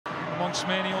amongst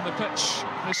many on the pitch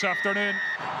this afternoon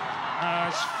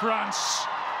as France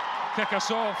kick us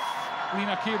off.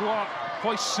 Lina Kairoa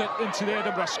hoists it into the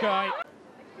Edinburgh sky.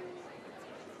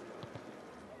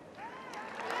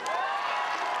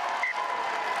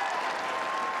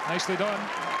 Nicely done.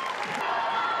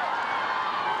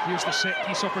 Here's the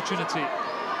set-piece opportunity.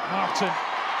 Martin,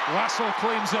 Lassell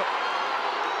claims it.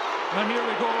 And here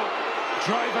we go.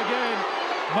 Drive again.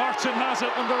 Martin has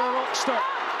it under a rockster.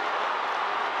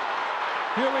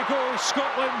 Here we go.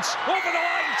 Scotland over the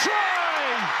line.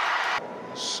 Try!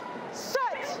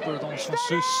 Set! Bourdon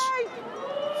Sansus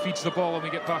feeds the ball and we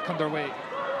get back underway.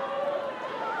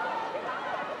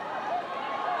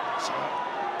 So,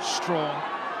 strong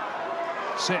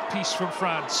set piece from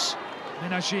France.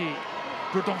 Ménager.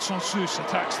 Bourdon Sansus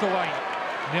attacks the line.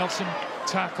 Nelson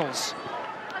tackles.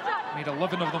 Made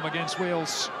 11 of them against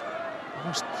Wales.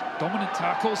 Most dominant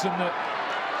tackles in the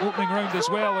opening round as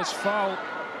well as Fowl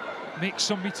makes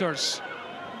some meters.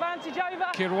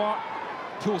 Kairoa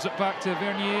pulls it back to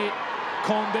Vernier.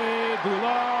 Condé,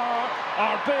 Boulard,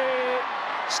 Arbey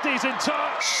stays in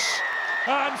touch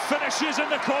and finishes in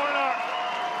the corner.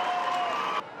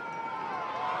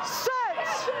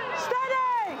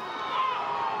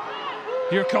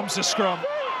 Here comes the scrum.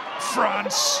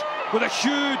 France with a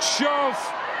huge shove.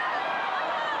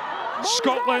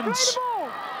 Scotland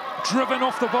driven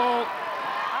off the ball.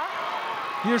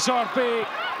 Here's Arbey.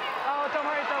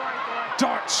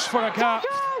 Darts for a gap.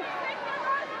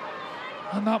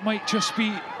 And that might just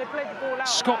be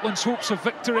Scotland's hopes of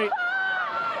victory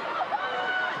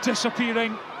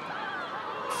disappearing.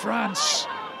 France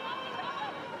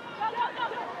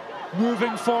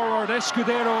moving forward.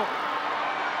 Escudero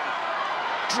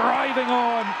driving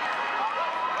on.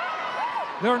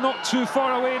 They're not too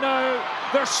far away now.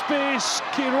 There's space.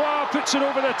 Kairoa puts it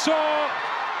over the top.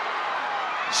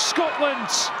 Scotland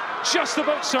just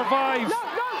about survive.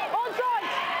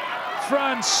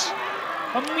 France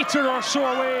a metre or so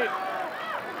away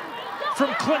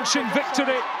from clinching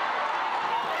victory.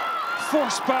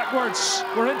 Forced backwards.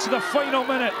 We're into the final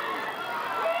minute.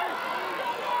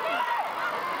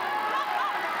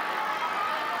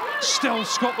 Still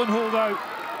Scotland hold out.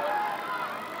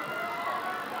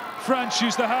 France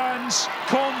use the hands.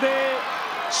 Condé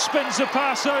spins the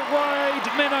pass out wide.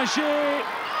 Ménager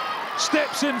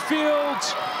steps in field,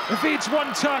 evades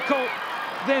one tackle,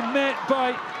 then met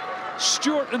by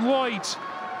Stewart and Lloyd.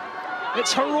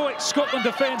 It's heroic Scotland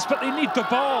defence, but they need the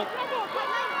ball.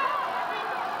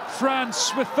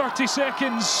 France with 30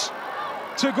 seconds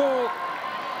to go.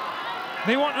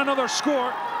 They want another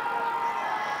score.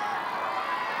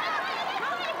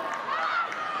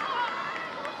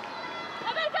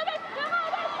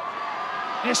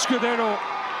 Escudero,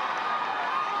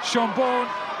 Chambon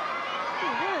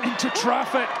into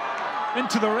traffic,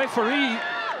 into the referee,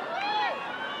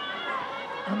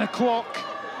 and the clock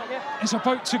is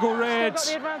about to go red.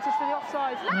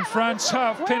 And France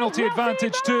have penalty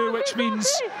advantage too, which means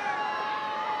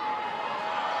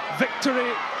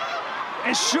victory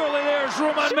is surely theirs.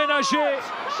 Romain Ménager,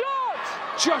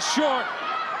 just short.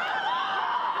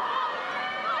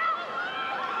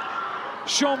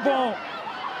 Chambon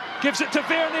gives it to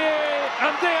Vernier,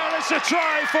 and there is a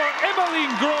try for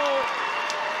Emeline Gros,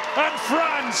 and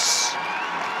France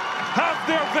have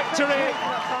their victory.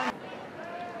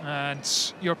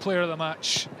 And your player of the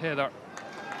match, Heather,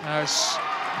 as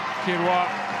Kairoa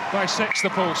bisects the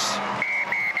post.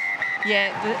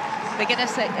 Yeah, the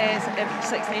Guinness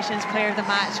Six Nations player of the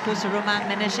match goes to Romain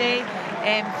Ménager.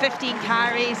 15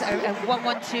 carries,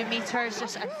 112 metres,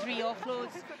 just and 3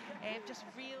 offloads. Just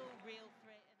real.